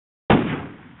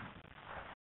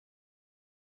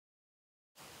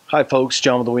Hi folks,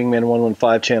 John with the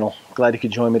Wingman115 Channel. Glad you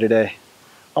could join me today.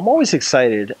 I'm always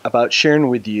excited about sharing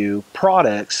with you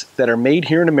products that are made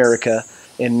here in America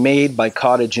and made by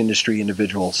cottage industry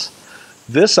individuals.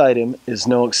 This item is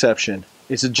no exception.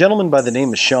 It's a gentleman by the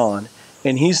name of Sean,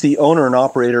 and he's the owner and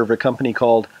operator of a company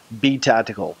called B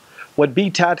Tactical. What B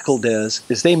Tactical does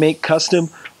is they make custom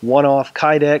one-off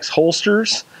Kydex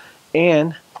holsters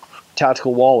and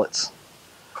tactical wallets.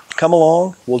 Come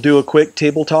along, we'll do a quick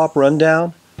tabletop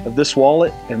rundown of this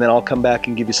wallet, and then I'll come back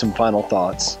and give you some final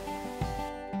thoughts.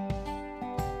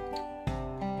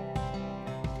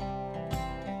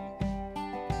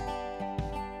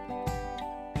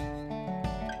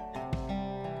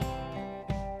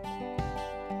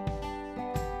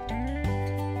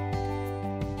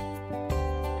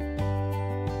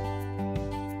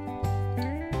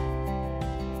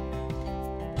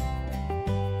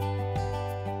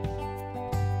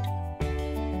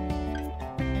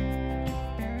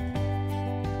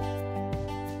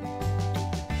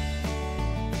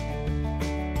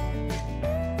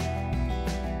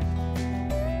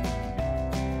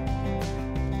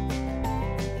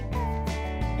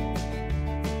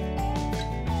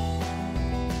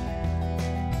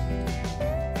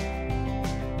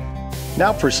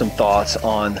 Now for some thoughts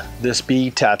on this B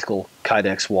Tactical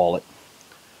Kydex wallet.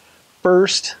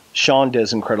 First, Sean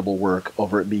does incredible work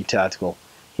over at B Tactical.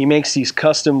 He makes these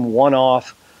custom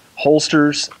one-off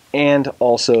holsters and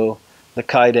also the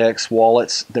Kydex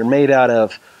wallets. They're made out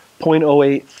of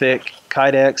 0.08 thick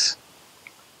Kydex,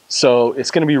 so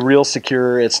it's going to be real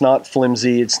secure. It's not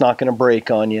flimsy. It's not going to break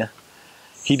on you.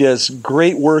 He does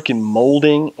great work in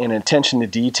molding and attention to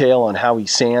detail on how he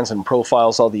sands and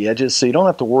profiles all the edges, so you don't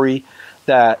have to worry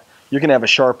that you're going to have a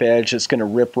sharp edge that's going to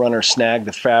rip, run, or snag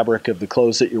the fabric of the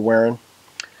clothes that you're wearing.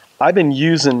 I've been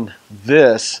using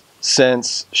this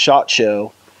since SHOT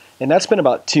Show, and that's been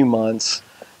about 2 months,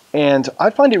 and I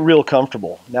find it real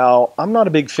comfortable. Now, I'm not a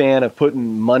big fan of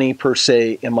putting money per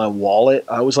se in my wallet.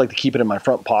 I always like to keep it in my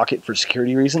front pocket for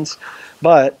security reasons,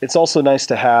 but it's also nice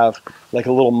to have like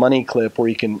a little money clip where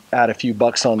you can add a few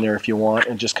bucks on there if you want.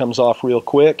 It just comes off real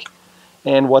quick,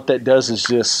 and what that does is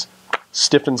just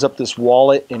stiffens up this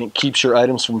wallet and it keeps your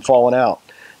items from falling out.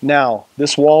 Now,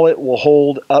 this wallet will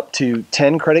hold up to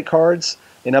 10 credit cards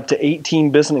and up to 18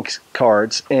 business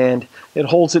cards, and it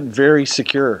holds it very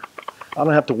secure. I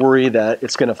don't have to worry that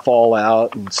it's going to fall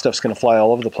out and stuff's going to fly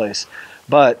all over the place.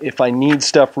 But if I need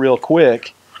stuff real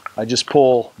quick, I just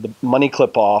pull the money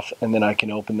clip off and then I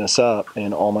can open this up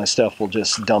and all my stuff will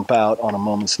just dump out on a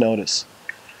moment's notice.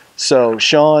 So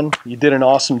Sean, you did an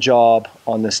awesome job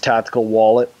on this tactical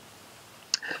wallet.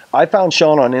 I found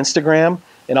Sean on Instagram,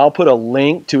 and I'll put a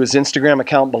link to his Instagram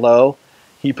account below.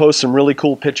 He posts some really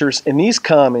cool pictures, and these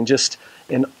come in just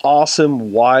an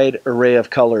awesome wide array of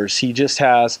colors. He just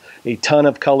has a ton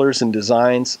of colors and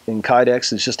designs in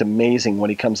Kydex. It's just amazing what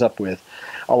he comes up with.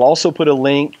 I'll also put a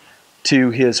link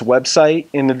to his website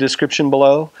in the description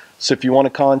below, so if you want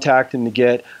to contact him to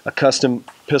get a custom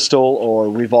pistol or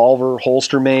revolver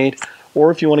holster made, or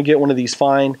if you want to get one of these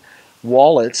fine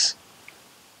wallets,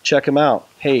 check him out.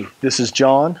 Hey, this is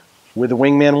John with the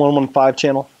Wingman115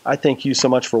 Channel. I thank you so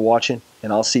much for watching,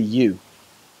 and I'll see you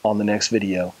on the next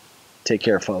video. Take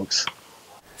care, folks.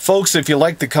 Folks, if you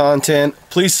like the content,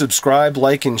 please subscribe,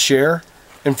 like, and share.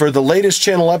 And for the latest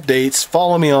channel updates,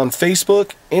 follow me on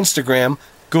Facebook, Instagram,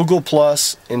 Google+,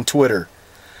 and Twitter.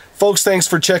 Folks, thanks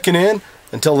for checking in.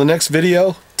 Until the next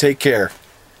video, take care.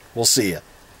 We'll see you.